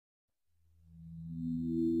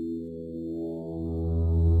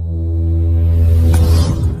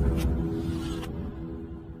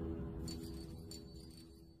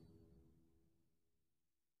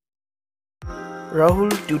Rahul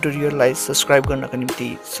ट्युटोरियललाई subscribe गर्नका निम्ति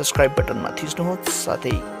subscribe बटनमा थिच्नुहोस्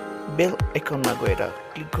साथै बेल आइकनमा गएर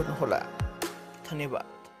क्लिक गर्नुहोला। धन्यवाद।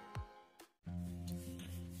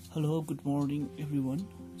 Hello good morning everyone.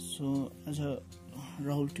 So आज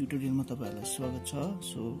राहुल ट्युटोरियलमा तपाईहरुलाई स्वागत छ।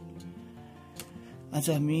 सो आज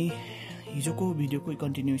हामी हिजोको भिडियोको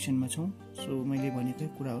कन्टिन्युएसनमा छौं। सो मैले भनेकै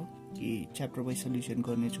कुरा हो कि च्याप्टर वाइज सल्युसन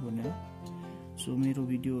गर्ने छु भनेर। सो मेरो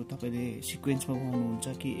भिडियो तपाईले सिक्वेन्समा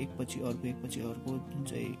पाउनुहुन्छ कि एकपछि अर्को जुन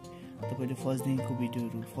चाहिँ तपाईले फर्स्ट देखिको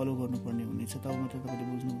भिडियोहरु फलो गर्नुपर्ने हुनेछ, तब मात्र तपाईले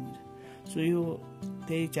बुझ्नुहुन्छ। सो यो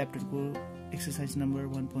त्यही च्याप्टरको एक्सरसाइज नम्बर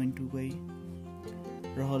 1.2 कै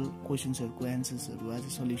रहल क्वेशन्सहरुको एन्सर्सहरु आज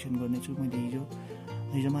सल्युसन गर्ने छु। मैले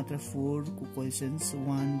हिजो मात्र 4 को क्वेशन्स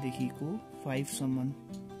 1 देखिको 5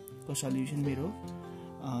 सम्मको सल्युसन मेरो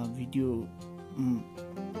भिडियो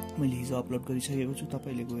मैले हिजो अपलोड गरिसकेको छु।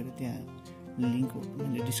 तपाईले गएर त्यहाँ लिंक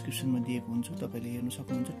मैले डिस्क्रिप्सनमा दिएको हुन्छु, तपाईले हेर्न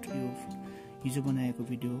सक्नुहुन्छ। यो हिजो बनाएको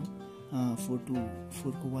भिडियो 4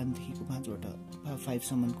 को 1 देखिको 5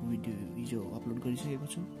 सम्मको भिडियो हिजो अपलोड गरिसकेको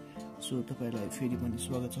छु। सो तपाईलाई फेरि पनि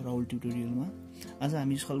स्वागत छ राहुल ट्युटोरियलमा। आज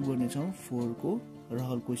हामी सल्भ गर्ने छौं 4 को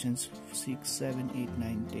रहल क्वेशन्स 6, 7, 8,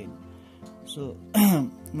 9, 10। सो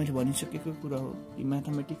मैले भनिसकेको कुरा हो कि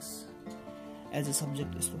म्याथमेटिक्स एज अ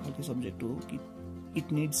सब्जेक्ट यस्तो खालको सब्जेक्ट हो कि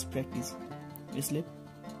इट निड्स प्र्याक्टिस। यसले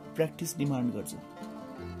प्र्याक्टिस डिमान्ड गर्छ।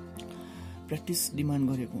 प्र्याक्टिस डिमान्ड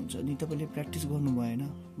गरेको हुन्छ। अनि तपाईले प्र्याक्टिस गर्नु भएन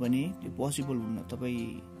भने त्यो पोसिबल हुन्न,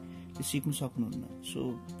 तपाईले सिक्न सक्नुहुन्न। So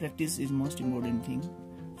practice is most important thing,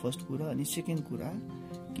 first कुरा। अनि सेकेन्ड कुरा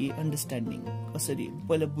कि अन्डरस्ट्यान्डिङ, कसरी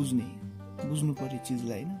पहिला बुझ्नु पर्ने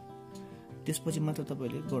चीजलाई हैन, त्यसपछि मात्र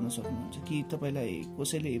तपाईले गर्न सक्नुहुन्छ। कि तपाईलाई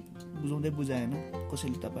कसैले बुझाउँदै बुझाएन,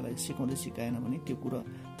 कसैले तपाईलाई सिकाउँदै सिकाएन भने त्यो कुरा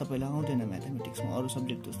तपाईलाई आउँदैन। म्याथमेटिक्समा अरु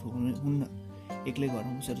सब्जेक्ट जस्तो हुन्न, एक्लै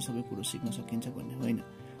घरमा बसेर सबै कुरा सिक्न सकिन्छ भन्ने होइन।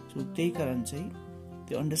 सो त्यही कारण चाहिँ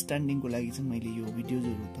त्यो अन्डरस्ट्यान्डिङको लागि चाहिँ मैले यो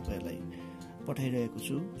भिडियोजहरु तपाईलाई पठाइरहेको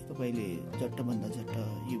छु। तपाईले झट्टभन्दा झट्ट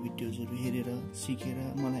यो भिडियोजहरु हेरेर सिकेर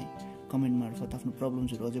मलाई कमेन्ट मार्फत आफ्नो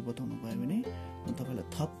प्रब्लम्सहरु अझै बताउनु भयो भने म तपाईलाई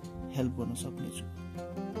थप हेल्प गर्न सक्ने छु।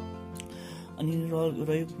 अनि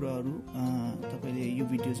रहेको कुराहरु तपाईले यो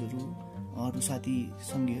भिडियोजहरु अरु साथी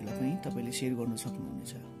संगीहरुलाई पनि तपाईले शेयर गर्न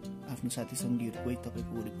सक्नुहुनेछ। आफ्नो साथी संगीहरु कोही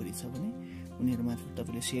तपाईको वरिपरि छ भने उनीहरु मार्फत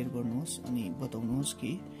तपाईले शेयर गर्नुहोस् अनि बताउनुहोस्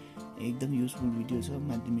कि एकदम युजफुल भिडियो छ,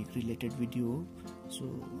 माध्यमिक रिलेटेड भिडियो हो। सो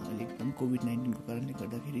अहिले एकदम कोभिड-19 को कारणले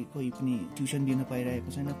गर्दाखेरि कोही पनि ट्युसन दिन पाइरहेको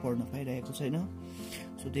छैन, पढ्न पाइरहेको छैन।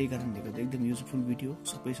 सो त्यही कारणले गर्दा एकदम युजफुल भिडियो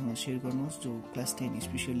सबैसँग शेयर गर्नुहोस् जो क्लास 10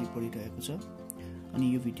 स्पेशली पढिरहेको छ। अनि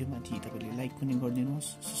यो भिडियोमाथि तपाईले लाइक पनि गरिदिनुहोस्,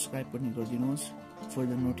 सब्स्क्राइब पनि गरिदिनुहोस्,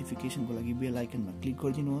 फर्दर नोटिफिकेसनको लागि बेल आइकनमा क्लिक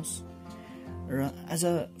गरिदिनुहोस्। र आज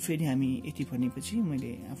फेरि हामी यति भनेपछि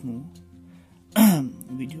मैले आफ्नो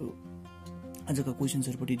भिडियो आजका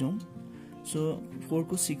क्वेशन्सहरुपट्टि जाउँ। सो 4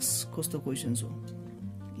 को 6 कस्तो क्वेशन्स हो,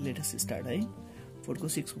 लेट अस स्टार्ट है। 4 को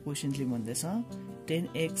 6 को क्वेशनले भन्दैछ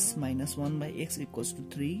 10x - 1/x =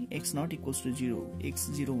 3, x not equals to 0, x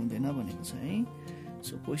 0 हुँदैन भनेको छ है।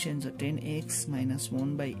 सो क्वेशन छ 10x -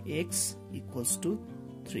 1/x =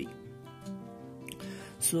 3।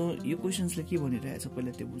 सो यो क्वेशन्सले के भनिरहेछ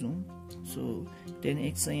पहिला त्यो बुझौं। सो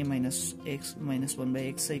 10x चाहिँ -1/x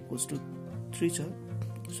 = 3 छ।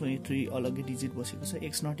 सो यो 3 अलग्गै डिजिट बसेको छ।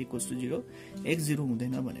 x not equals to 0, x 0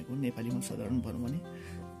 हुँदैन भनेको नेपालीमा साधारण भनौं भने।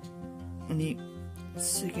 अनि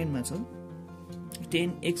सेकेन्डमा छ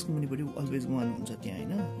 10x को मुनिपटि अलवेज 1 हुन्छ त्यहाँ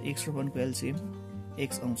हैन, x र 1 को एलसीएम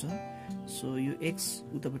x आउँछ। सो यो x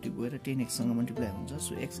उतापटि गएर 10x सँग मल्टिप्लाई हुन्छ।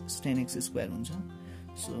 सो x 10x² हुन्छ।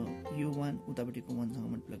 सो यो 1 उतापटिको 1 सँग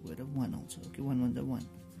मल्टिप्लाई गरेर 1 आउँछ। ओके, 1 1 1।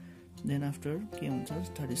 देन आफ्टर के हुन्छ,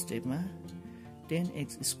 थर्ड स्टेपमा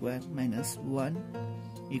 10x² - 1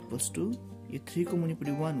 = यो 3 को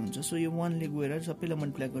मुनिपटि 1 हुन्छ। सो यो 1 ले गएर सबैलाई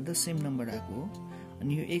मल्टिप्लाई गर्दा सेम नम्बर आको हो।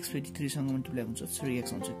 अनि यो x फेरि 3 सँग मल्टिप्लाई हुन्छ,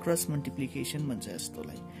 3x आउँछ। क्रस मल्टिप्लिकेसन भन्छ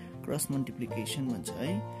यस्तोलाई, क्रस मल्टिप्लिकेसन भन्छ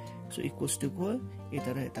है। सो इक्वल्स टु को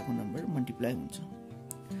यता र यताको नम्बर मल्टिप्लाई हुन्छ।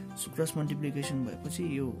 सो क्रस मल्टिप्लिकेसन भएपछि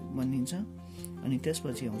यो बनिन्छ। अनि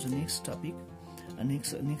त्यसपछि आउँछ नेक्स्ट टपिक।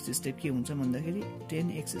 नेक्स्ट स्टेप के हुन्छ भन्दाखेरि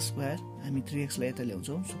 10x² हामी 3x लाई यता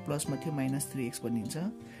ल्याउँछौं। सो प्लसमा थियो -3x बनिन्छ,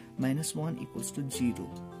 -1 = 0।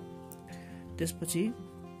 त्यसपछि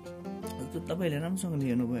तपाईले राम्रोसँगले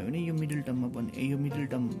हेर्नुभयो भने यो मिडल टर्ममा बन्ने, यो मिडल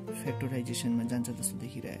टर्म फ्याक्टराइजेसनमा जान्छ जस्तो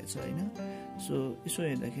देखिरहेछ हैन। सो यसो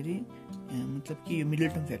हेर्दाखेरि मतलब कि यो मिडल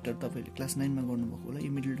टर्म फ्याक्टर तपाईले क्लास 9 मा गर्नुभएको होला,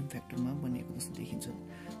 यो मिडल टर्म फ्याक्टरमा बनेको जस्तो देखिन्छ।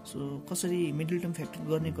 सो कसरी मिडल टर्म फ्याक्टर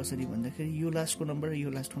गर्ने कसरी भन्दाखेरि यो लास्टको नम्बर र यो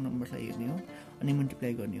लास्टको नम्बरलाई हेर्ने हो अनि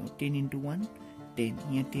मल्टिप्लाई गर्ने हो। 10 × 1 10,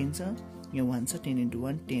 यहाँ 10 छ, यहाँ 1 छ, 10 ×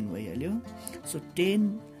 1 10 भइहाल्यो। सो 10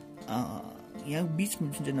 यहाँ बीचमा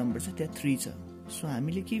जुन चाहिँ नम्बर छ त्यहाँ 3 छ। सो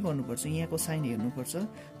हामीले के गर्नुपर्छ यहाँको साइन हेर्नुपर्छ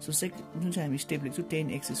सो जुन चाहिँ हामी स्टेप लेख्छौँ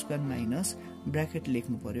 10x² माइनस ब्र्याकेट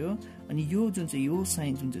लेख्नु पर्यो अनि यो जुन चाहिँ यो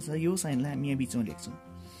साइन जुन चाहिँ छ यो साइनलाई हामी यहाँ बिचमा लेख्छौँ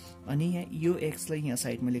अनि यहाँ यो x लाई यहाँ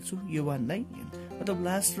साइडमा लेख्छु यो 1 लाई मतलब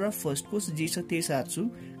लास्ट र फर्स्टको जे छ त्यही सार्छु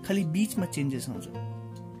खाली बीचमा चेन्जेस आउँछ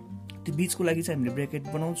त्यो बीचको लागि चाहिँ हामीले ब्र्याकेट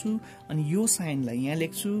बनाउँछु अनि यो साइनलाई यहाँ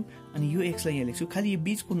लेख्छु अनि यो x लाई यहाँ लेख्छु खाली यो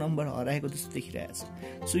बीचको नम्बर हराएको जस्तो देखिरहेको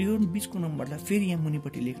छ सो यो बीचको नम्बरलाई फेरि यहाँ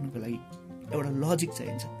मुनिपट्टि लेख्नुको लागि एउटा लजिक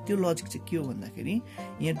चाहिन्छ त्यो लजिक चाहिँ के हो भन्दाखेरि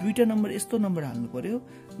यहाँ दुईटा नम्बर यस्तो नम्बर हाल्नु पर्यो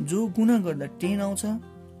जो गुणा गर्दा 10 आउँछ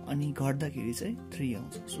अनि घट्दाखेरि चाहिँ 3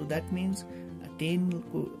 आउँछ सो द्याट मिन्स 10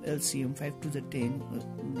 को एलसीएम 5 to the 10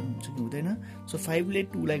 हुँदैन सो 5 ले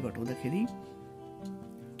 2 लाई घटाउँदाखेरि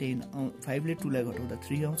 5 ले 2 लाई घटाउँदा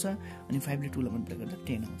 3 आउँछ अनि 5 ले 2 लाई मल्टिप्लाई गर्दा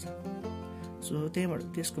 10 आउँछ सो त्यहाँबाट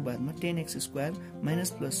त्यसको बादमा 10x² minus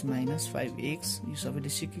plus minus 5x यो सबैले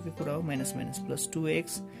सिकेको कुरा हो minus minus plus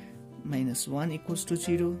 2x minus 1 equals to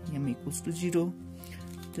 0 m equals to 0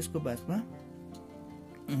 त्यसको बादमा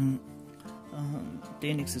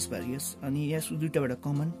 10x² यस अनि यस दुईटाबाट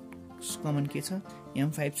कमन के छ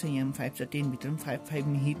m5 छ m5 छ 10 भित्र 5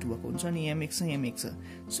 नि हिट भएको हुन्छ अनि mx छ mx छ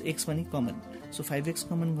सो x पनि कमन सो 5x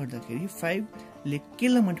कमन गर्दाखेरि 5 ले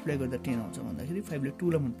केलाई मल्टिप्लाई गर्दा 10 आउँछ भन्दाखेरि 5 ले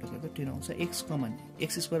 2 लाई मल्टिप्लाई गर्दा 10 आउँछ x कमन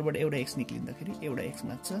x² बाट एउटा x निक्लिँदाखेरि एउटा x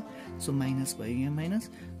बाँच्छ सो माइनस भयो यहाँ माइनस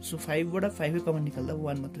सो 5 बाट 5 कमन निकाल्दा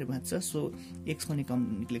 1 मात्रै बाँच्छ सो x पनि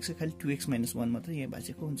कमन निक्लेको छ खाली 2x - 1 मात्रै यहाँ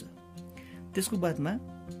बाँचेको हुन्छ त्यसको बादमा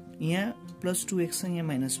यहाँ प्लस 2x छ यहाँ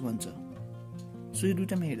माइनस 1 छ सो यो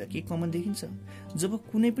दुईटामा हेर्दा के कमन देखिन्छ जब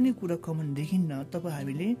कुनै पनि कुरा कमन देखिन्न तब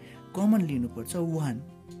हामीले कमन लिनुपर्छ 1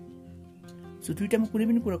 सो दुईटामा कुनै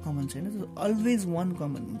पनि कुरा कमन छैन अलवेज 1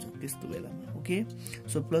 कमन हुन्छ त्यस्तो बेलामा ओके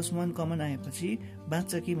सो प्लस 1 कमन आएपछि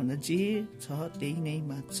बाँच्छ के भन्दा जे छ त्यही नै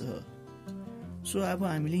बाँच्छ सो अब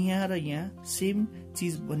हामीले यहाँ र यहाँ सेम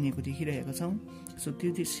चीज बनिएको देखिरहेका छौं सो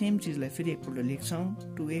त्यो सेम चीजलाई फेरि एकपल्ट लेख्छौं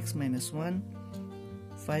 2x - 1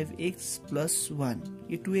 5x plus 1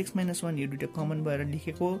 यो 2x minus 1 यो दुईटा कमन भएर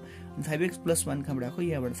लेखेको 5x plus 1 कहाँबाट आएको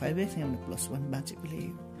यहाँबाट 5x यहाँबाट plus 1 बाँचेकोले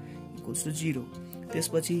इक्वल्स टु 0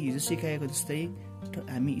 त्यसपछि हिजो सिकाएको जस्तै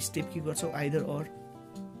हामी स्टेप के गर्छौं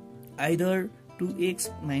either 2x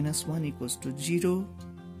minus 1 equals to 0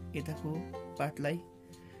 यताको पार्टलाई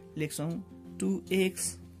लेख्छौं 2x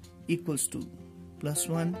equals to plus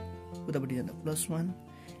 1 उतापट्टि जाँदा plus 1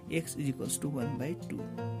 x is equals to 1/2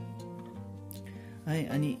 है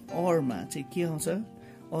अनि और मा चाहिँ के आउँछ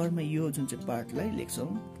और मा यो जुन चाहिँ पार्टलाई लेख्छौं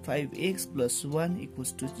 5x plus 1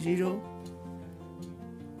 equals to 0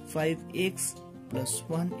 5x plus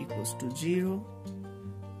 1 equals to 0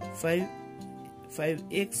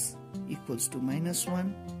 5x equals to minus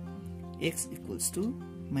 1 x equals to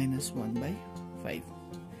minus 1/5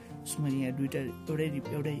 so मैले यहाँ दुईटा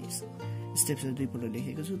एउटै स्टेप्सहरु दुईपल्ट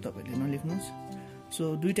लेखेको छु तपाईहरुले नलेख्नुस् सो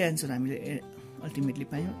दुईटा आन्सर हामीले ultimately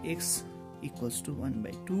पायौं x equals to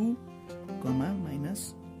 1/2 minus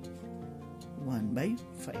 1/5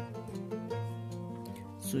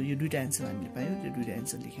 so यो दुईटा आन्सर हामीले पायौं यो दुईटा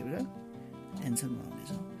आन्सर लेखेर आन्सरमा आउने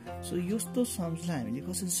छ सो यस्तो सम्सलाई हामीले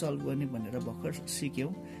कसरी सल्भ गर्ने भनेर भर्खर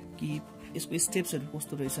सिक्यौं कि यसको स्टेप्सहरु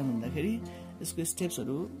कस्तो रहेछ भन्दाखेरि यसको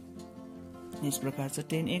स्टेप्सहरु यस प्रकार छ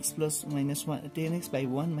 10x plus minus 1 10x by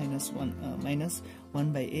 1 minus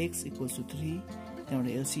 1/x equals to 3 त्यहाँबाट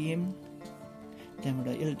एलसीएम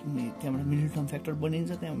त्यहाँबाट मिडल टर्म फ्याक्टर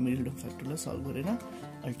बनिन्छ त्यहाँ मिडल टर्म फ्याक्टरलाई सल्भ गरेर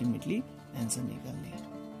अल्टिमेटली आन्सर निकाल्ने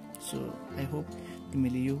सो आई होप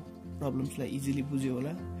तिमीले यो प्रब्लम्सलाई इजिली बुझ्यौ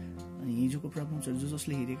होला अनि हिजोको प्रब्लम्सहरु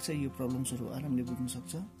जसले हेरेको छ यो प्रब्लम्सहरु आरामले बुझ्न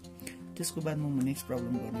सक्छ त्यसको बादमा म नेक्स्ट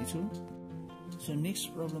प्रब्लम गर्ने छु सो नेक्स्ट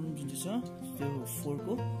प्रब्लम जुन चाहिँ छ त्यो 4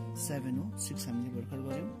 को 7 हो 6 हामीले भर्खर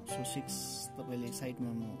गर्यौं सो 6 तपाईले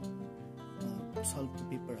साइडमा म सल्भको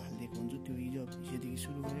पेपर हालिदिएको हुन्छ त्यो हिजोदेखि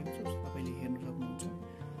सुरु गरेको छु तपाईले हेर्न सक्नुहुन्छ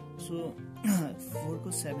सो 4 को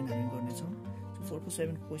 7 हामी गर्ने छौं सो 4 को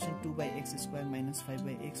 7 क्वेशन 2/x² -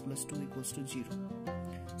 5/x + 2 = 0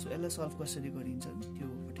 सो यसलाई सल्भ कसरी गरिन्छ त्यो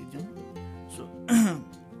पटि जाउँ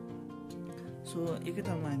सो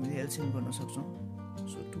एकैतालमा हामीले एलसीएम गर्न सक्छौं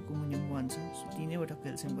सो 2 को मुनि 1 छ सो तीनैवटा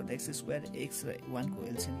एलसीएम गर्दा x² x र 1 को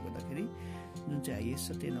एलसीएम गर्दाखेरि जुन चाहिँ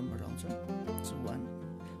हाईएस्ट छ त्यो नम्बर आउँछ सो 1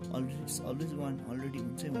 अलवेज 1 अलरेडी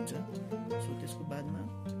हुन्छ सो त्यसको बादमा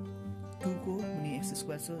 2 को मुनि x²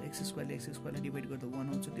 छ x² ले x² डिवाइड गर्दा 1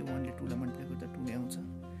 आउँछ त्यो 1 ले 2 लाई मल्टिप्लाई गर्दा 2 नै आउँछ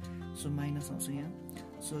सो माइनस आउँछ यहाँ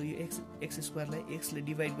सो यो x² लाई x ले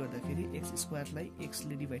डिवाइड गर्दाखेरि x² लाई x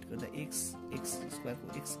ले डिवाइड गर्दा x² को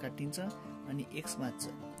x काटिन्छ अनि x बाँच्छ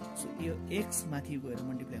सो यो x माथि गएर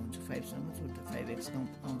मल्टिप्लाई हुन्छ 5 सँग सो 5x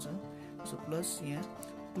आउँछ सो प्लस यहाँ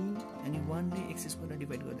 2 अनि 1 ले x स्क्वायर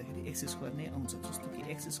डिभाइड गर्दाखेरि x स्क्वायर नै आउँछ जस्तो कि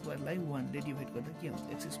x स्क्वायर लाई 1 ले डिभाइड गर्दा के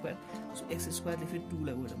आउँछ x square so x square ले फेरि 2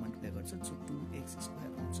 लाई गएर मल्टिप्लाई गर्छ सो 2x स्क्वायर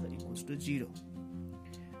आउँछ इक्वल्स टु 0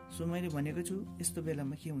 सो मैले भनेको छु यस्तो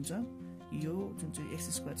बेलामा के हुन्छ यो जुन चाहिँ x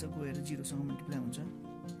स्क्वायर छ गएर 0 सँग मल्टिप्लाई हुन्छ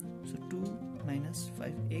so 2 minus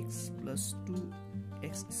 5x plus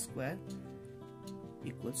 2x square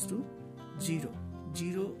equals to 0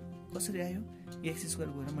 0 कसरी आयो x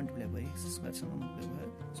स्क्वायर गएर मल्टिप्लाई भयो x स्क्वायर सँग मल्टिप्लाई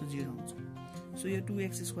भयो सो 0 आउँछ सो यो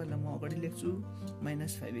 2x स्क्वायर लाई म अगाडि लेख्छु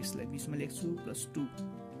minus 5x लाई बीचमा लेख्छु प्लस 2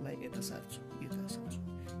 लाई यता सार्छु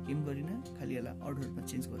केम गरिन खाली यसलाई अर्डरमा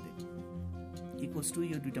चेन्ज गर्दै इक्वल्स टु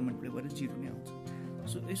यो दुईटा मल्टिप्लाई गरेर 0 नै आउँछ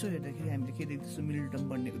सो यसो हेर्दाखेरि हामीले के देख्दैछौँ मिडल टर्म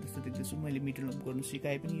बन्नेको जस्तो देख्दैछौँ मैले मिडल टर्म गर्नु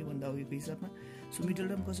सिकाए पनि योभन्दा अघिको हिसाबमा सो मिडल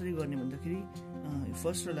टर्म कसरी गर्ने भन्दाखेरि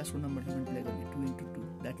फर्स्ट र लास्टको नम्बरलाई मल्टिप्लाई गर्ने 2 into 2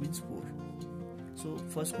 द्याट मिन्स 4 सो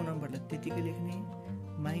फर्स्टको नम्बरलाई त्यतिकै लेख्ने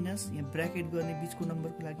माइनस यहाँ ब्र्याकेट गर्ने बीचको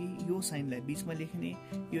नम्बरको लागि यो साइनलाई बीचमा लेख्ने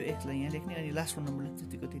यो x लाई यहाँ लेख्ने अनि लास्टको नम्बरलाई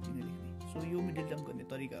त्यतिको त्यति नै लेख्ने सो यो मिडल टर्म गर्ने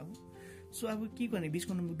तरिका हो सो अब के गर्ने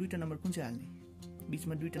बीचको नम्बर दुईटा नम्बर कुन चाहिँ हाल्ने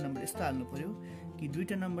बीचमा दुईटा नम्बर यस्तो हाल्नु पर्यो कि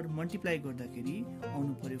दुईटा नम्बर मल्टिप्लाई गर्दाखेरि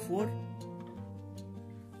आउनु पर्यो 4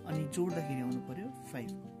 अनि जोड्दाखेरि आउनु पर्यो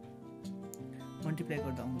 5 मल्टिप्लाई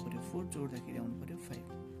गर्दा आउनु पर्यो 4 जोड्दाखेरि आउनु पर्यो 5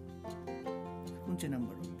 कुन चाहिँ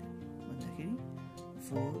नम्बर हो भन्दाखेरि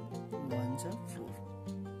 4 1 जा 4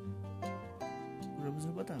 कुरा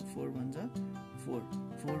बुझ्नु पो त 4 1 जा 4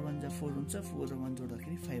 4 1 जा 4 हुन्छ 4 र 1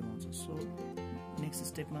 जोड्दाखेरि 5 आउँछ सो नेक्स्ट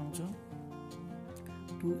स्टेपमा आउँछ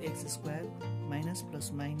 2x square minus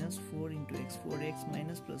plus minus 4 into x 4x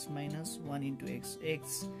minus plus minus 1 into x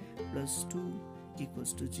x plus 2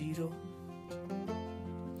 equals to 0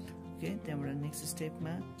 okay त्यहाँबाट नेक्स्ट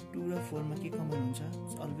स्टेपमा 2 र 4 मा के कमन हुन्छ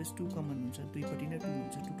अलवेज 2 कमन हुन्छ दुईपट्टि नै 2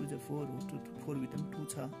 हुन्छ 2 2 4 हो 2 4 भित्र 2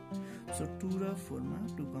 छ सो 2 र 4 मा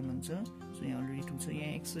 2 कमन छ सो यहाँ अलरेडी 2 छ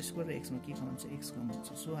यहाँ x स्क्वायर र x मा के कमन छ x कमन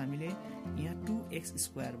छ सो हामीले यहाँ 2x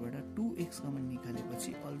स्क्वायर बाट 2x कमन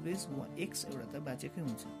निकालेपछि अलवेज x एउटा त बाँचेकै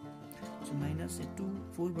हुन्छ सो माइनस 2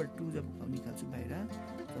 4 बाट 2 जब निकाल्छु बाहिर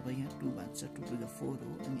तब यहाँ 2 बाँच्छ 2 2 4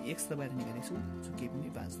 हो अनि x त बाहिर निकालेको छु सो के पनि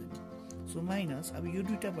बाँच्दैन सो माइनस अब यो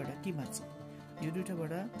दुईटाबाट के बाँच्छ यो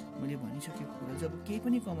दुईटाबाट मैले भनिसकेको कुरा जब केही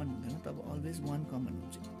पनि कमन हुँदैन तब अलवेज 1 कमन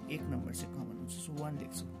हुन्छ एक नम्बर चाहिँ कमन हुन्छ सो 1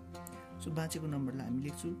 लेख्छु सो बाँचेको नम्बरलाई हामी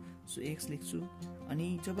लेख्छु सो x लेख्छु अनि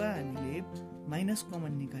जब हामीले माइनस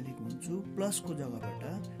कमन निकालेको हुन्छु प्लसको जग्गाबाट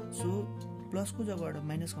सो प्लसको जग्गाबाट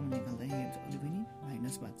माइनस कमन निकाल्दा यहाँ अलि पनि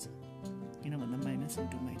माइनस बाँच्छ किन भन्दा minus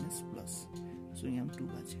into minus plus so यहाँ 2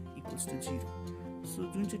 बाँच्यो इक्वल्स टु 0 सो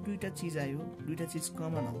जुन चाहिँ दुईटा चिज आयो दुईटा चिज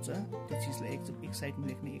कमन आउँछ त्यो चिजलाई एक साइडमा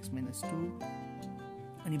लेख्ने x - 2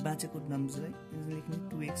 अनि बाँचेको नम्बरलाई लेख्ने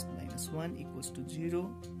 2x - 1 इक्वल्स टु 0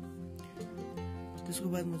 त्यसको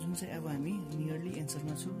बादमा जुन चाहिँ अब हामी नियरली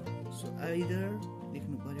एन्सरमा छौँ सो आइदर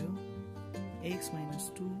लेख्नु पर्यो x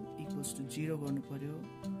 - 2 इक्वल्स टु 0 गर्नु पर्यो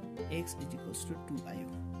x इक्वल्स टु 2 आयो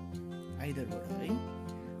आइदरबाट है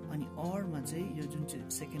अनि अरमा चाहिँ यो जुन चाहिँ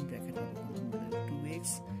second ब्र्याकेटमा 2x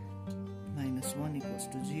 - 1 equals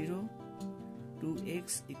to 0 2x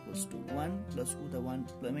equals to 1 plus उता 1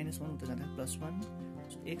 -1 उता जाँदा +1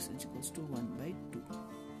 सो x इक्वल्स टु 1/2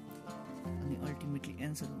 अनि अल्टिमेटली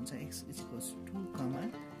एन्सर हुन्छ x इक्वल्स टु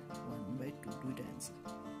 1/2 दुईटा एन्सर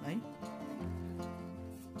है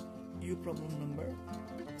यो प्रब्लम नम्बर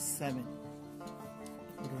 7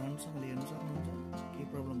 राम्रोसँगले हेर्न सक्नुहुन्छ के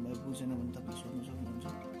प्रब्लम भयो बुझेन भने तपाईँ सोध्न सक्नुहुन्छ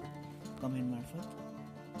कमेन्ट मार्फत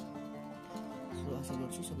सो आशा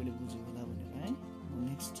गर्छु सबैले बुझ्यो होला भनेर है म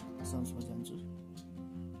नेक्स्ट सम्समा जान्छु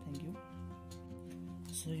थ्याङ्क यू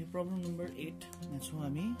सो यो प्रब्लम नम्बर 8 मा छौँ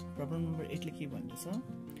हामी प्रब्लम नम्बर 8 ले के भन्दैछ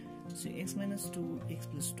so x - 2 x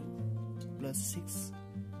 + 2 plus 6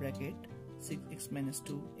 bracket 6x -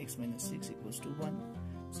 2 x - 6 equals to 1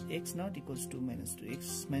 so x not equals to -2 x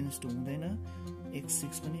 - 2 हुँदैन x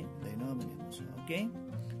 6 पनि हुँदैन भनेको छ ओके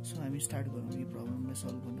सो हामी स्टार्ट गरौँ यो प्रब्लमलाई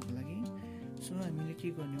सल्भ गर्नको लागि सो हामीले के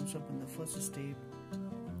गर्ने हो सबभन्दा फर्स्ट स्टेप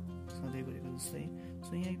सधैँ गरेको जस्तै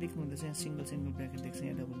सो यहाँ देख्नुहुँदैछ यहाँ सिंगल ब्र्याकेट देख्छ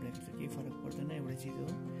यहाँ डबल ब्र्याकेट छ केही फरक पर्दैन एउटै चिज हो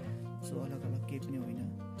सो अलग अलग केही पनि होइन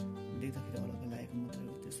देख्दाखेरि अलग लागेको मात्रै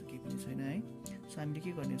हो त्यस्तो केही पनि छैन है सो हामीले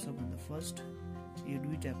के गर्ने हो सबभन्दा फर्स्ट यो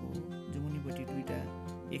दुईटाको जो मुनिपट्टि दुईटा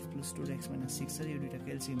x + 2 र x - 6 छ यो दुईटाको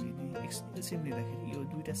एलसिएम लिने एलसिएम लिँदाखेरि यो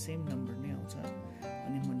दुईटा सेम नम्बर नै आउँछ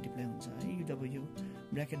अनि मल्टिप्लाई हुन्छ है यो जब यो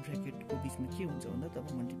ब्र्याकेटको बिचमा के हुन्छ भन्दा तब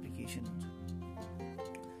मल्टिप्लिकेसन हुन्छ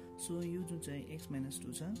सो यो जुन चाहिँ x -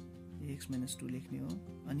 2 छ यो x - 2 लेख्ने हो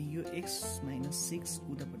अनि यो x - 6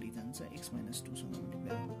 उतापट्टि जान्छ x - 2 सँग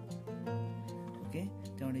मल्टिप्लाई हो ओके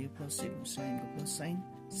त्यहाँबाट यो प्लस साइनको प्लस साइन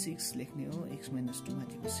 6 लेख्ने हो x - 2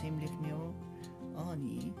 माथिको सेम लेख्ने हो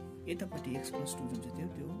अनि यतापट्टि x + 2 जुन चाहिँ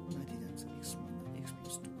त्यो माथि जान्छ x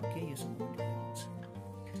 + 2 ओके योसँग मल्टिप्लाई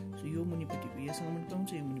हुन्छ सो यो मुनिपट्टिको योसँग मल्टिप्लाई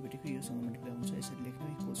हुन्छ यो मुनिपट्टिको योसँग मल्टिप्लाई हुन्छ यसरी लेख्नु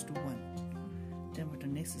इक्वल्स टु 1 त्यहाँबाट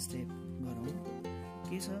नेक्स्ट स्टेप गरौँ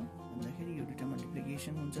के छ भन्दाखेरि यो दुईटा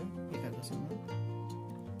मल्टिप्लिकेसन हुन्छ एकअर्कासँग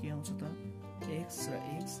के आउँछ त x र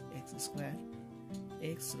x x स्क्वायर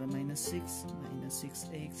x र -6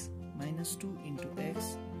 -6x -2 into x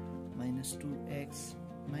 -2x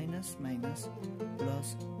minus plus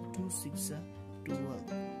 2 6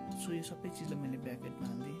 12 so यो सबै चीजलाई मैले ब्र्याकेटमा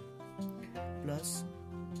हाल्दिए प्लस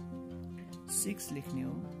 6 लेख्ने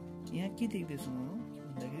हो यहाँ के देख्दैछु म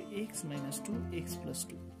भन्दाखेरि x - 2 x +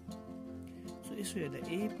 2 सो यसो हेर्दा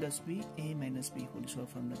a + b a - b whole square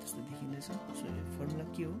formula त्यस्तो देखिँदैछ सो यो फर्मुला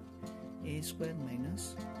के हो a² -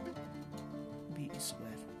 b²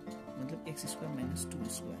 मतलब x² -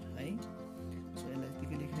 2² है सो यसलाई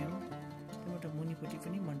के लेख्ने हो त्यहाँबाट मुनिपट्टि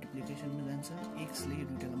पनि मल्टिप्लिकेसनमा जान्छ x ले यो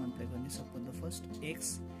दुईटालाई मल्टिप्लाई गर्ने सबभन्दा first x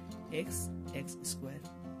x²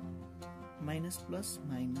 minus plus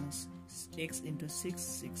minus x into 6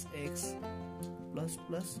 6x plus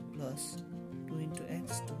 2 into x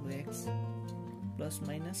 2x plus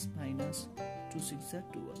minus 2 6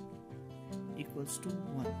 12 equals to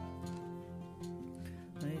 1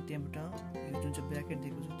 अनि त्यहाँबाट यो जुन चाहिँ ब्र्याकेट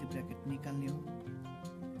दिएको छ त्यो ब्र्याकेट निकाल्ने हो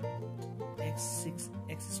x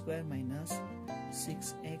square minus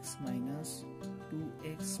 6x minus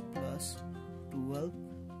 2x plus 12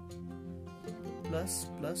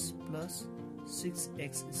 plus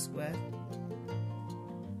 6x square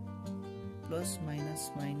plus minus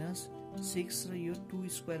 6 र यो 2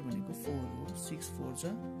 स्क्वायर भनेको 4 हो 6 4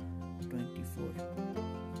 जा 24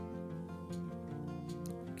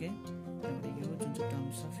 ओके अनि यो जुन चाहिँ टर्म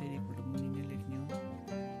छ फेरि एकपल्ट मुनिले लेख्ने हो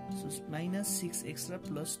सो -6x र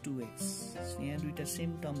 +2x यहाँ दुईटा सेम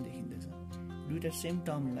टर्म देखिँदैछ दुईटा सेम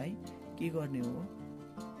टर्मलाई के गर्ने हो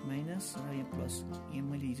माइनस र यहाँ प्लस यहाँ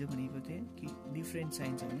मैले हिजो भनेको थिएँ कि डिफरेन्ट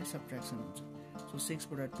साइन छ भने सब्ट्र्याक्सन हुन्छ सो 6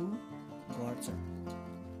 बाट 2 घट्छ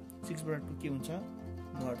 6 बाट 2 के हुन्छ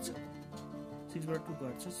घट्छ 6 बाट 2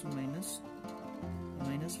 घट्छ सो माइनस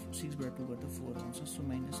 6 बाट 2 गर्दा 4 आउँछ सो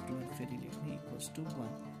 -12 फेरि लेख्ने इक्वल्स टु 1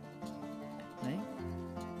 है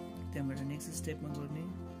त्यहाँबाट नेक्स्ट स्टेपमा गर्ने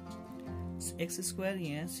x स्क्वायर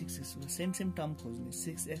यहाँ 6x सेम टर्म खोज्ने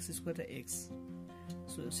 6x स्क्वायर र x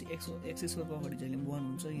सो x स्क्वायर को अगाडि जहिले 1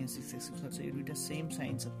 हुन्छ यहाँ 6x स्क्वायर छ यो दुईटा सेम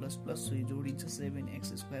साइन छ प्लस सो यो जोडिन्छ 7x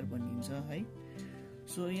स्क्वायर बनिन्छ है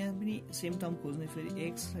सो यहाँ पनि सेम टर्म खोज्ने फेरि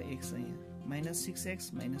x र x छ यहाँ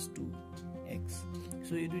 -6x -2x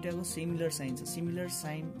सो यो दुईटाको सिमिलर साइन छ सिमिलर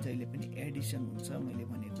साइन जहिले पनि एडिसन हुन्छ मैले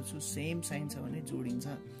भनेको छु सेम साइन छ भने जोडिन्छ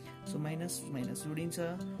सो माइनस जोडिन्छ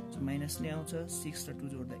सो माइनस नै आउँछ 6 र 2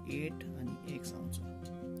 जोड्दा 8 अनि x आउँछ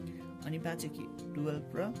अनि बाँचे के 12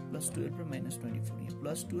 र +12 र -24 यहाँ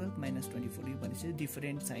 +12 -24 यो भनेपछि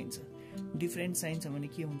डिफरेन्ट साइन छ डिफरेन्ट साइन छ भने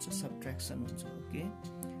के हुन्छ सब्ट्र्याक्सन हुन्छ ओके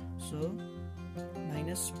सो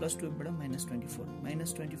 -+12 बाट -24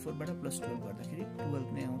 -24 बाट +12 गर्दाखेरि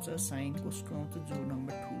 12 नै आउँछ साइन कसको आउँछ जो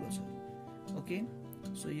नम्बर ठुलो छ ओके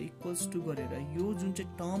सो यो इक्वल्स टु गरेर यो जुन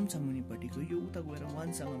चाहिँ टर्म छ मुनिपट्टिको यो उता गएर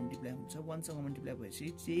 1 सँग मल्टिप्लाई हुन्छ 1 सँग मल्टिप्लाई भएपछि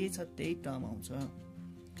जे छ त्यही टर्म आउँछ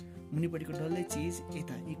मुनिपट्टिको डल्लै चिज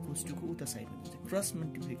यता इक्वल्स टु को उता साइडमा हुन्छ क्रस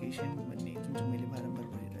मल्टिप्लिकेसन भन्ने जुन चाहिँ मैले बारम्बार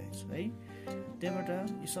भनिरहेको छु है त्यहाँबाट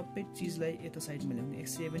यो सबै चिजलाई यता साइडमा ल्याउने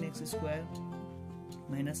 7x स्क्वायर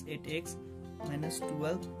 -8x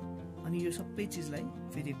 -12 अनि यो सबै चिजलाई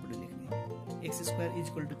फेरि एकपल्ट लेख्ने x स्क्वायर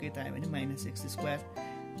इक्वल टु के त आयो भने -x square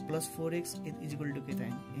plus 4x equal to के त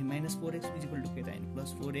आयो -4x इक्वल टु के त आयो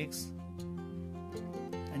 +4x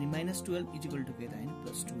अनि -12 इक्वल टु के त आयो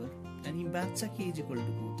 +12 अनि बाँच्छ के इक्वल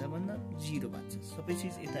टु उता भन्दा 0 बाँच्छ सबै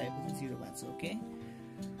चिज यता आएपछि 0 बाँच्छ ओके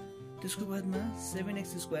त्यसको बादमा 7x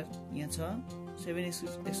स्क्वायर यहाँ छ 7x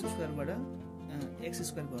स्क्वायरबाट x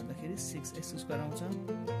स्क्वायर गर्दाखेरि 6x स्क्वायर आउँछ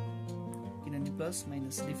किनभने प्लस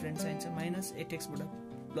माइनस डिफरेन्ट साइन छ -8x बाट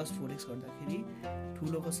 +4x गर्दाखेरि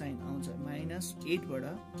ठुलोको साइन आउँछ -8 बाट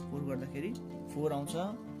 4 गर्दाखेरि 4 आउँछ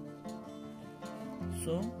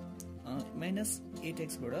सो -8x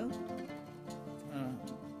बाट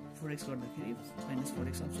 4x गर्दाखेरि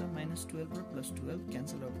 -4x आउँछ -12 र +12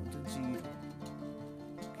 क्यान्सल आउट हुन्छ 0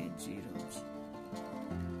 ओके 0 आउँछ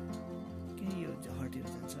ओके यो हटेर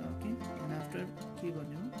जान्छ ओके एन्ड आफ्टर के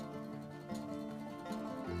गर्ने हो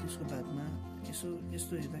त्यसको बादमा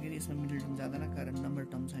यस्तो हेर्दाखेरि यसमा मिडल टर्म जाँदैन कारण नम्बर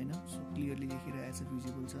टर्म छैन सो क्लियरली लेखिरहेको छ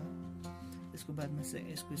भिजिबल छ यसको बादमा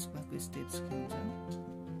यसको बादको स्टेप्स के हुन्छ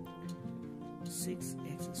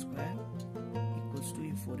 6x स्क्वायर इक्वल्स टु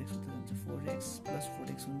यो 4x उता जान्छ 4x +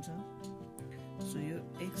 4x हुन्छ सो यो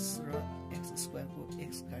x र x स्क्वायर को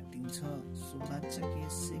x काटिन्छ सो बाँच्छ के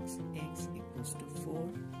 6x इक्वल्स टु 4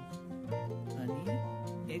 अनि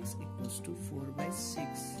x इक्वल्स टु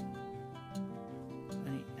 4/6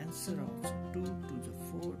 अनि यसो आउँछ 2 2 is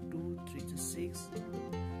 4 2 3 is 6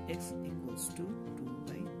 x equals to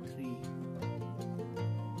 2/3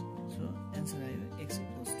 so answer आयो x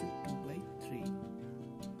equals to 2/3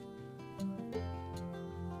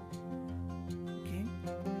 okay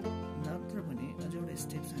नत्र भने अझ एउटा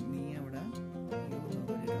स्टेप्स हामी यहाँबाट यो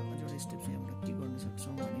गरेर अझ एउटा स्टेप्स यहाँबाट के गर्न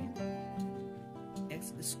सक्छौं भने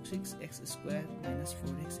x6x square minus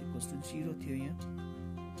 4x equals to 0 थियो यहाँ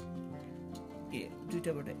ए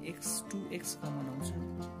दुईटाबाट x 2x कमन आउँछ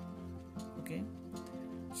ओके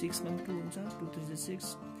 6 मा 2 हुन्छ 2 3 is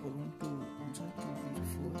 6 4 मा 2 हुन्छ 2 4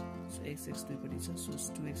 4 so x दुईपटि छ so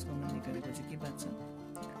 2x कमन निकालेपछि के बाँच्छ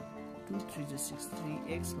 2 3 is 6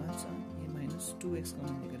 3x बाँच्छ ए minus 2x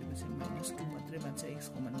कमन निकालेपछि minus 2 मात्रै बाँच्छ x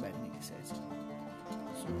कमन बाहिर निकालिसकेछ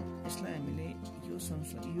सो यसलाई हामीले यो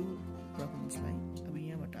समस्या यो प्रब्लम्सलाई अब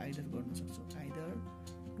यहाँबाट आइदर गर्न सक्छौं either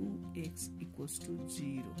 2x equals to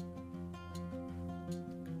 0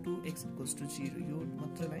 2x equals to 0 यो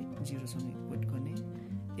मात्रैलाई 0 सँग इक्वेट गर्ने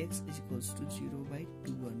x is equals to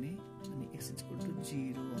 0/2 गर्ने अनि x is equal to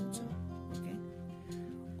 0 आउँछ ओके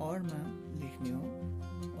और मा लेख्ने हो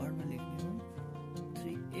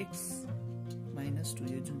 3x minus 2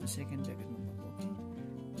 यो जुन सेकेन्ड ब्र्याकेटमा भएको okay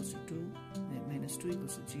equals to 2 minus 2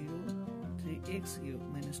 equals to 0 3x यो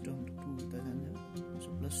minus 2 into 2 उता जान्छ so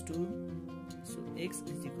plus 2 so x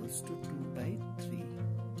is equals to 2/3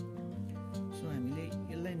 so हामीले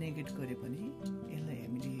यसलाई नेगेट गरे पनि यसलाई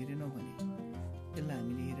हामीले हेरेनौ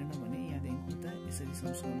भने यहाँदेखि उता यसरी सम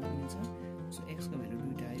गर्न मिल्छ so x को भ्यालु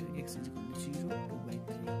दुईटा आयो x is equal to 0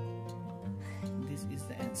 2/3 this is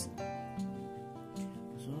the answer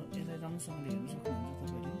so यसलाई राम्रोसँगले हेर्न सक्नुहुन्छ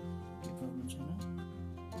तपाईले के प्रब्लम छैन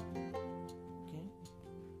ओके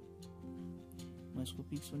म यसको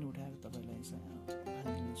पिक्स पनि उठाएर तपाईलाई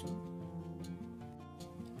हाल्दिन्छु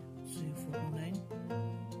so यो 4.9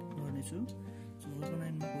 गर्नेछु so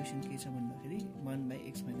 4.9 मा क्वेशन के छ भन्दाखेरि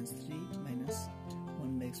 1/x minus 3 minus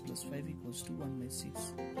 1/x plus 5 equals to 1/6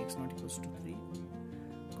 x not equals to 3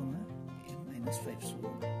 comma m minus 5 so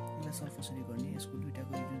यसलाई सल्भ कसरी गर्ने यसको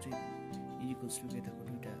दुईटाको जुन चाहिँ इक्वल्स टु यताको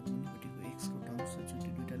दुईटा मुनिपट्टिको x को टर्म्स छ जुन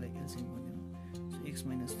त्यो दुईटालाई एलसीएम गर्ने हो so x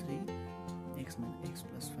minus 3 x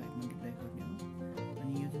plus 5 multiply गर्ने हो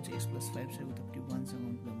अनि यो जुन चाहिँ x plus 5 छ उतापट्टि 1 सँग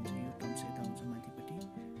मल्टिप्लाई हुन्छ यो टर्म्स यता आउँछ माथिपट्टि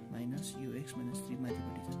माइनस यो x minus 3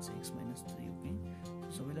 माथिपट्टि जान्छ x minus 3 ओके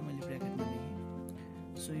सबैलाई मैले ब्र्याकेटमा लेखेँ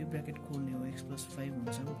सो यो ब्र्याकेट खोल्ने हो x plus 5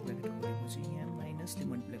 हुन्छ ब्र्याकेट खोलेपछि यहाँ माइनसले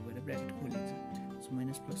मल्टिप्लाई गरेर ब्र्याकेट खोलिन्छ so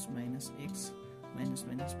minus plus minus x minus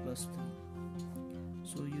minus plus 3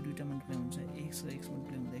 so यो दुईटा मल्टिप्लाई हुन्छ x र x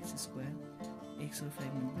मल्टिप्लाई हुँदा x स्क्वायर x र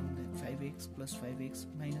 5 मल्टिप्लाई हुँदा 5x plus 5x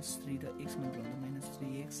minus 3 र x मल्टिप्लाई हुँदा minus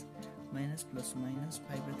 3x minus plus minus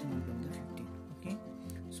 5 र 3 मल्टिप्लाई हुँदा 15 ओके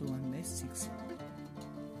सो 1/6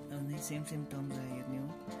 अनि सेम टर्म्स हेर्ने हो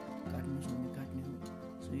काट्ने हो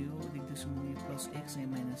सो यो लेख्दैछु म प्लस x है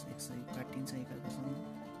माइनस x है काटिन्छ एकअर्कासँग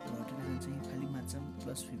घटेर जान्छ खाली मात्र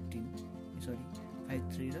प्लस 15 सरी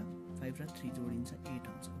 5 र 3 जोडिन्छ 8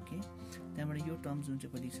 आउँछ ओके त्यहाँबाट यो टर्म्स जुन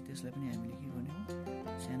चाहिँ पटि छ त्यसलाई पनि हामीले के गर्ने हो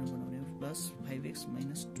सानो बनाउने हो plus 5x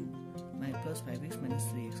minus 2 plus 5x minus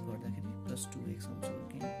 3x गर्दाखेरि प्लस 2x आउँछ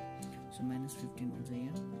ओके सो minus 15 हुन्छ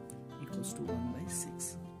यहाँ इक्वल्स टु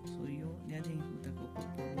 1/6 सो यो यहाँदेखि उताको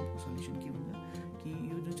प्रब्लमको सल्युसन के हुन्छ कि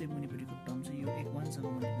यो जुन चाहिँ मुनिपट्टिको टर्म छ यो 1 सँग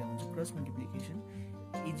मल्टिप्लाई हुन्छ cross multiplication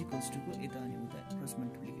is equals to को यता अनि उता क्रस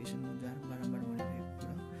मल्टिप्लिकेसन हुन्छ बारम्बार भनिरहेको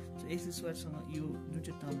कुरा सो x स्क्वायर सँग यो जुन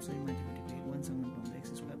चाहिँ टर्म छ माथिपट्टिको 1 सँग मल्टिप्लाई हुन्छ x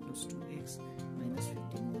square plus 2x minus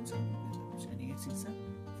 15 हुन्छ अनि x is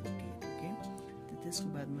 48 ओके त्यसको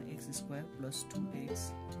बादमा x square plus 2x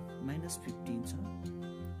minus 15 छ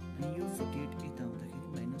अनि यो 48 यता आउँदाखेरि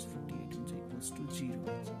minus 48 हुन्छ इक्वल्स टु 0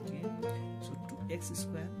 हुन्छ okay so 2x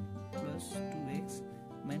square plus 2x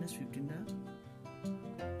minus 15 र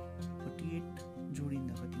 48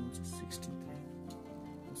 जोडिँदा कति हुन्छ 63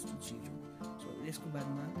 इक्वल्स टु 0 सो यसको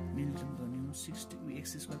बादमा मिडल टर्म गर्ने हो 60 x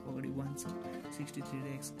स्क्वायर को अगाडि 1 छ 63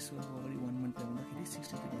 र x स्क्वायर को अगाडि 1 मल्टिप्लाई हुँदाखेरि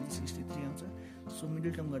 63 आउँछ सो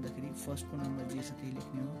मिडल टर्म गर्दाखेरि फर्स्टको नम्बर जे छ त्यही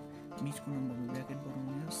लेख्ने हो बीचको नम्बरमा ब्र्याकेट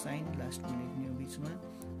बनाउने हो साइन लास्टको लेख्ने हो बीचमा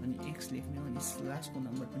अनि x लेख्ने हो अनि लास्टको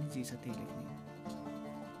नम्बर पनि जे छ त्यही लेख्ने हो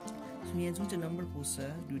सो यहाँ जुन चाहिँ नम्बर पोस्छ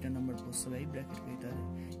दुईटा नम्बर पोस्छ भाइ ब्र्याकेटको यता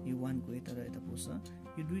यो 1 को यता र यता पोस्छ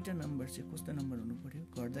यो दुईटा नम्बर चाहिँ कस्तो नम्बर हुनु पर्यो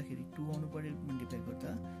गर्दाखेरि 2 आउनु पर्यो मल्टिप्लाई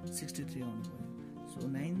गर्दा 63 आउनु पर्यो सो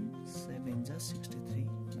 9 7 जा 63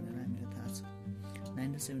 भनेर हामीलाई थाहा छ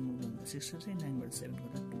 9 र 7 मल्टिप्लाई गर्दा 63 9 बाट 7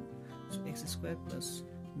 गर्दा 2 सो x स्क्वायर प्लस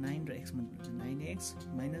 9 र x multiply 9x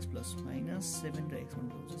minus plus minus 7 र x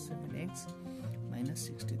मल्टिप्लाई हुन्छ 7x minus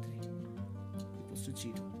 63 equals to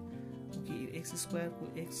 0 okay यो x स्क्वायर को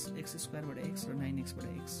x स्क्वायर बाट x र 9x बाट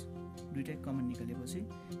x दुईटै कमन निकालेपछि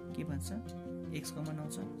के बन्छ x कमन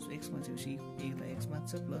आउँछ सो x मान्छेपछि a लाई x मान्छ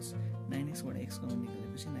प्लस 9x बाट x कमन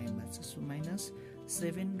निकालेपछि 9 मान्छ सो माइनस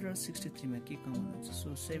 7 र 63 मा के कमन हुन्छ सो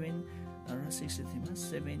 7 र 63 मा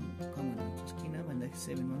 7 कमन हुन्छ किन भन्दाखेरि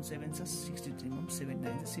 7 मा 7 छ 63 मा 7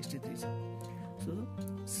 9 63 छ सो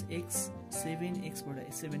x 7x बाट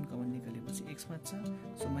 7 कमन निकालेपछि x मान्छ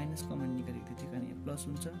सो माइनस कमन निकालेको थियो कारण यहाँ प्लस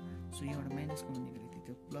हुन्छ सो यहाँबाट माइनस कमन निकालेको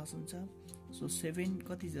थियो प्लस हुन्छ सो 7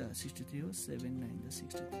 कति जा 63 हो 7 9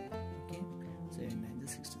 63 ओके 7 9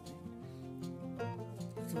 63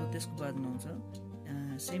 सो त्यसको बादमा आउँछ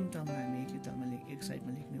सेम टर्ममा हामी एक टर्ममा एक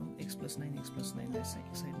साइडमा लेख्ने हो x + 9 x + 9 लाई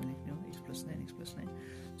एक साइडमा लेख्ने हो x + 9 x + 9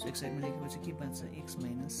 सो एक साइडमा लेखेपछि के बन्छ x -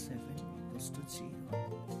 7 = 0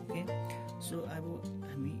 ओके सो अब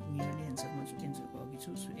हामी नियरली एन्सरमा एन्सरको अघि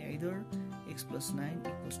छु सो आइदर x + 9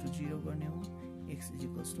 = 0 गर्ने हो x =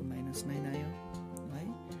 -9 आयो है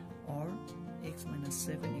or x -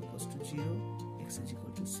 7 = 0 x =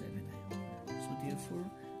 7 आयो सो therefore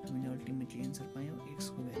हामीले अल्टिमेटली एन्सर पायौं x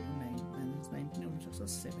को भ्यालु 9 - 9 पनि हुन सक्छ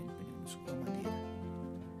 7 पनि हुन सक्छ कमा दिएर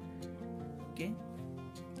ओके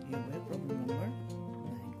यो भयो प्रब्लम नम्बर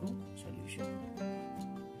 9 को सल्युसन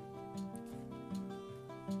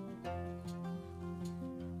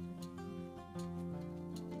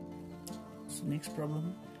नेक्स्ट प्रब्लम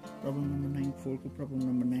नम्बर 9 4 को प्रब्लम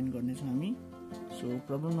नम्बर 9 गर्ने छौं हामी सो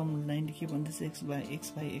प्रब्लम नम्बर 9 के भन्दैछ x by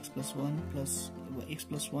x + 1 plus x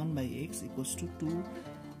 + 1 by x =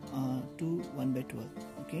 2 1/12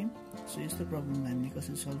 okay so यस्तो प्रब्लम हामीले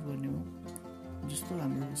कसरी सल्भ गर्ने हो जस्तो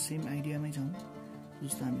हाम्रो सेम आइडियामै छौं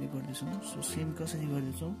जस्तो हामीले गर्दैछौं सो सेम कसरी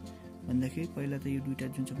गर्दैछौं भन्दाखेरि पहिला त यो दुईटा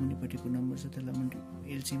जुन चाहिँ मुनिपट्टिको नम्बर छ त्यसलाई म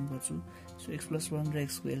एलसीएम गर्छु सो x + 1 र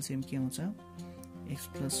x को एलसीएम के आउँछ x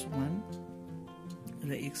 + 1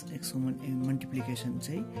 र x को मल्टिप्लिकेसन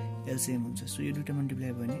चाहिँ एलसीएम हुन्छ सो यो दुईटा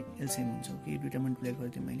मल्टिप्लाई भयो भने एलसीएम हुन्छ ओके यो दुईटा मल्टिप्लाई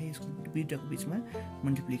गर्दै मैले यसको दुईटाको बीचमा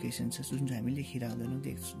मल्टिप्लिकेसन छ जुन चाहिँ हामीले लेखिराख्दैनौं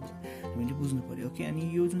हामीले बुझ्नु पर्यो ओके अनि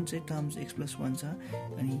यो जुन चाहिँ टर्म्स x + 1 छ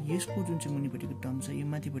अनि यसको जुन चाहिँ मुनिपट्टिको टर्म छ यो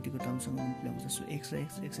माथिपट्टिको टर्मसँग मल्टिप्लाई हुन्छ सो x र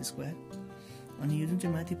x स्क्वायर अनि यो जुन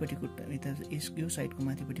चाहिँ माथिपट्टिको यता यो साइडको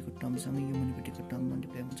माथिपट्टिको टर्मसँग यो मुनिपट्टिको टर्म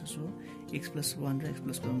मल्टिप्लाई हुन्छ सो x + 1 र x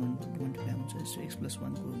 + 1 मल्टिप्लाई हुन्छ सो x +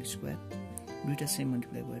 1 को होल स्क्वायर दुईटा सेम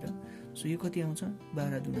मल्टिप्लाई भएर सो यो कति आउँछ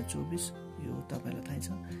 12 × 24 यो तपाईलाई थाहै छ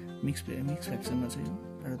मिक्स फ्र्याक्सनमा छ यो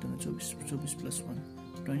 12 × 24 + 1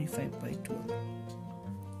 25/12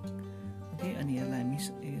 ओके अनि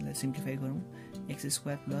यसलाई सिम्प्लिफाई गरौँ x²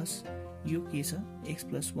 प्लस यो के छ x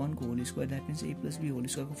 + 1 को whole square that means a + b whole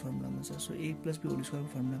square को फर्मुलामा छ so a + b whole square को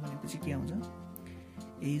फर्मुला भनेपछि के आउँछ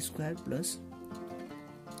a²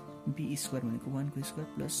 + b² भनेको 1 को स्क्वायर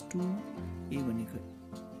प्लस 2a भनेको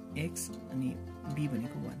x अनि b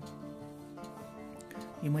भनेको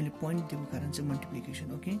 1 यो मैले पोइन्ट दिएको कारण चाहिँ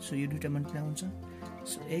मल्टिप्लिकेसन ओके सो यो दुईटा मल्टिप्लाई हुन्छ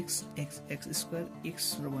सो x स्क्वायर x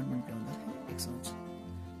र 1 मल्टिप्लाई हुँदाखेरि x आउँछ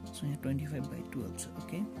सो यहाँ 25/12 छ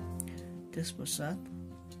ओके त्यसपश्चात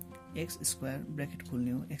x स्क्वायर ब्र्याकेट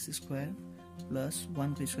खोल्ने हो x स्क्वायर प्लस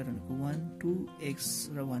 1 को स्क्वायर भनेको 1 2x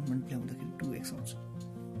र 1 मल्टिप्लाई हुँदाखेरि 2x आउँछ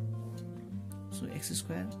so x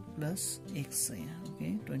square plus x छ यहाँ ओके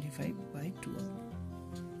 25/12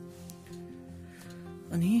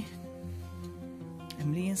 अनि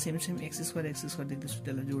हामीले यहाँ सेम x स्क्वायर देख्दैछु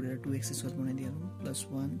त्यसलाई जोडेर 2x² बनाइदिहालौँ plus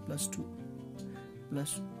 1 plus 2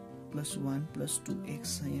 plus 1 plus 2x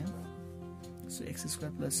छ यहाँ सो x²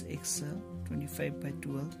 प्लस x छ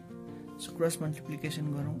 25/12 सो क्रस मल्टिप्लिकेसन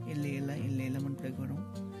गरौँ यसले यसलाई मल्टिप्लाई गरौँ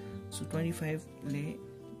सो 25 ले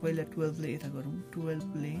पहिला 12 ले यता गरौँ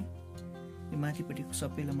 12 ले यो माथिपट्टिको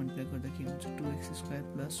सबैलाई मल्टिप्लाई गर्दा के हुन्छ 2x²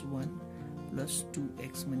 प्लस 1 प्लस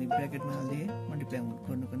 2x मैले ब्र्याकेटमा हाल्दिए मल्टिप्लाई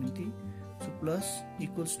गर्नको निम्ति सो प्लस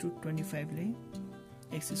इक्वल्स टु 25 ले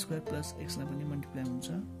x² प्लस x लाई पनि मल्टिप्लाई हुन्छ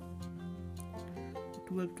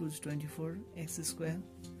 12 2 is 24 x²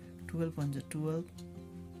 12 1 is 12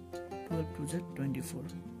 12 2 is 24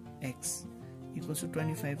 x equals to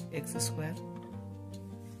 25x²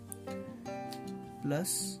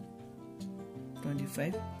 plus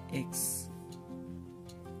 25x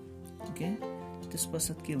okay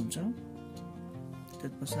त्यसपश्चात के हुन्छ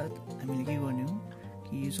त्यसपश्चात हामीले के गर्ने हो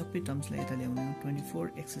कि यो सबै टर्म्सलाई यता ल्याउने हो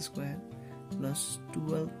 24x² plus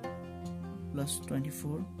 12 plus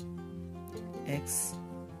 24x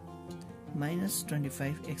minus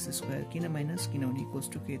 25x² किन माइनस किनभने इक्वल्स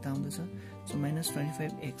टु के यता आउँदैछ so minus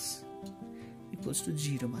 25x equals to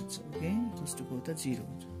 0 मान्छ ओके इक्वल्स टु को त 0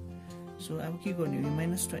 हुन्छ सो अब के गर्ने हो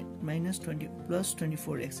minus 20 plus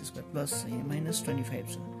 24x² प्लस यहाँ minus 25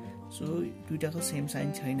 छ सो दुईटाको सेम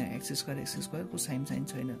साइन छैन x² को सेम साइन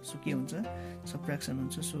छैन सो के हुन्छ सबट्र्याक्सन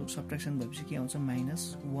हुन्छ सो सबट्र्याक्सन भएपछि के आउँछ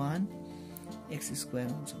 -1 x स्क्वायर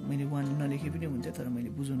हुन्छ मैले 1 नलेखे पनि हुन्छ तर मैले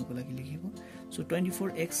बुझाउनको लागि लेखेको सो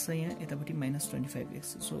 24x छ यहाँ यतापट्टि -25x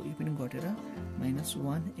सो यो पनि घटेर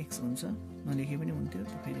 -1x हुन्छ नलेखे पनि हुन्थ्यो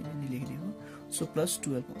फेरि पनि लेखिदिएको सो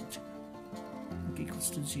 +12 हुन्छ ओके इक्वल्स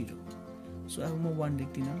टु 0 सो अब म 1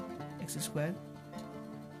 लेख्दिन x square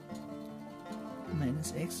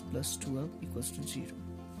 -x + 12 equals to 0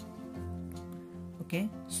 okay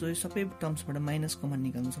so यो सबै टर्म्सबाट माइनस कमन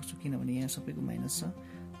निकाल्न सक्छु किनभने यहाँ सबैको माइनस छ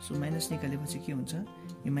सो माइनस निकालेपछि के हुन्छ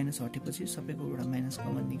यो माइनस हटेपछि सबैकोबाट माइनस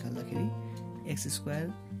कमन निकाल्दाखेरि x स्क्वायर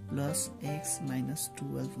 + x -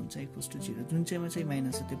 12 हुन्छ इक्वल्स टु 0 जुन चाहिँमा चाहिँ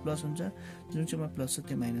माइनस छ त्यो प्लस हुन्छ जुन चाहिँमा प्लस छ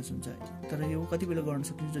त्यो माइनस हुन्छ तर यो कति बेला गर्न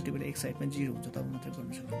सकिन्छ जति बेला एक साइडमा 0 हुन्छ तब मात्रै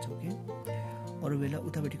गर्न सकिन्छ ओके अरु बेला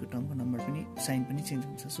उतापट्टिको टर्मको नम्बर पनि साइन पनि चेन्ज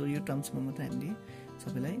हुन्छ सो यो टर्म्समा मात्रै हामीले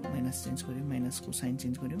सबैलाई माइनस चेन्ज गर्यौं माइनसको साइन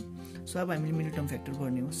चेन्ज गर्यौं सो अब हामीले मिडल टर्म फ्याक्टर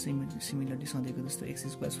गर्ने हो सिमिलरली सधैँको जस्तो x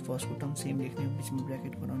स्क्वायर फर्स्टको टर्म सेम लेख्ने हो बिचमा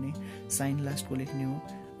ब्र्याकेट बनाउने साइन लास्टको लेख्ने हो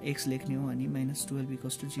x लेख्ने हो अनि -12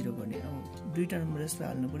 इक्वल्स टु 0 गर्ने अब दुईटा नम्बर जस्तो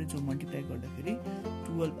हाल्नु पर्यो जो मल्टिप्लाई गर्दाखेरि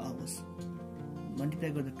 12 आओस्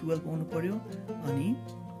मल्टिप्लाई गर्दा 12 आउनु पर्यो अनि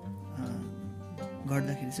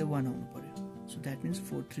गर्दाखेरि चाहिँ 1 आउनु पर्यो so that means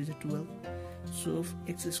 4 3 is 12 so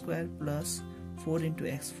x square plus 4 into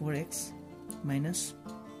x 4x minus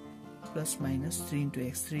plus minus 3 into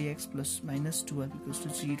x 3x plus minus 12 equals to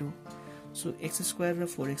 0 so x square र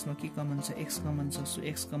 4x मा के कमन छ x कमन छ सो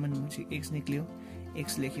x कमन भनेपछि x निक्ल्यो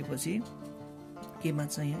x लेखेपछि के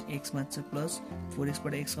मान्छ यहाँ x मान्छ प्लस 4x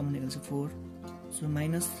बाट x कमन निकाल्छ 4 सो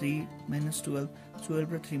 -3 -12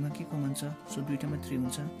 12 र 3 मा के कमन छ सो दुईटामा 3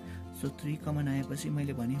 हुन्छ सो 3 कमन आएपछि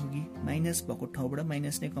मैले भने हो कि माइनस भएको ठाउँबाट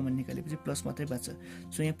माइनस नै कमन निकालेपछि प्लस मात्रै बाँच्छ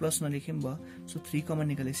सो यहाँ प्लस नलेखे पनि भयो सो 3 कमन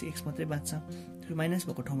निकालेपछि x मात्रै बाँच्छ त्यो माइनस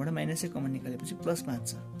भएको ठाउँबाट माइनसै कमन निकालेपछि प्लस बाँच्छ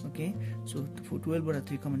ओके सो 12 बाट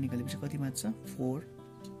 3 कमन निकालेपछि कति बाँच्छ 4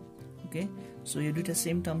 ओके सो यो दुईटा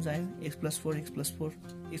सेम टर्म्स आयो x + 4 x + 4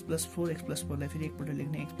 x + 4 x + 4 लाई फेरि एकपल्ट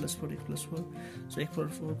लेख्ने x + 4 x + 4 सो x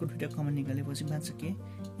 + 4 को दुईटा कमन निकालेपछि बाँच्छ के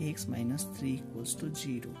x - 3 इक्वल्स टु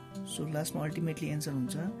 0 सो लास्टमा अल्टिमेटली एन्सर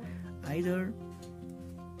हुन्छ either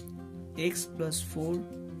x + 4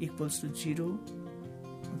 equals to 0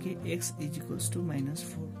 okay x is equals to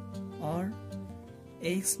 -4 or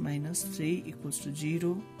x - 3 equals to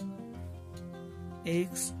 0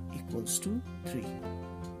 x equals to 3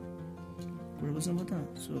 कुरा बुझ्नुभयो त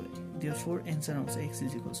so therefore answer आउँछ x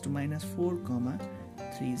is equals to -4,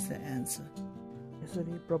 3 is the answer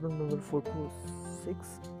यसरी problem number 4 को 6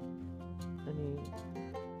 अनि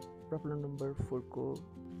problem number 4 को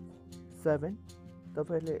 7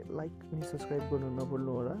 तपाईहरुले लाइक अनि सब्स्क्राइब गर्नु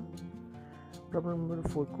नभुल्नु होला प्रब्लम नम्बर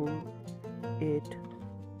 4 को 8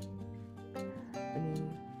 अनि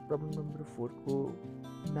प्रब्लम नम्बर 4 को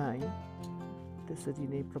 9 त्यसरी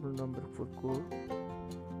नै प्रब्लम नम्बर 4 को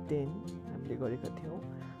 10 हामीले गरेका थियौं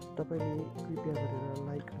तपाईले कृपया गरेर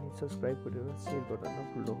लाइक अनि सब्स्क्राइब गरेर शेयर गर्न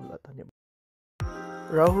नभुल्नु होला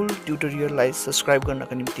धन्यवाद राहुल ट्युटोरियललाई सब्स्क्राइब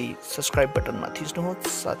गर्नका निम्ति सब्स्क्राइब बटनमा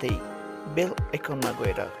थिच्नुहोस् साथै बेल आइकनमा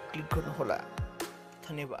गएर क्लिक गर्नुहोला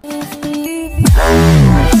धन्यवाद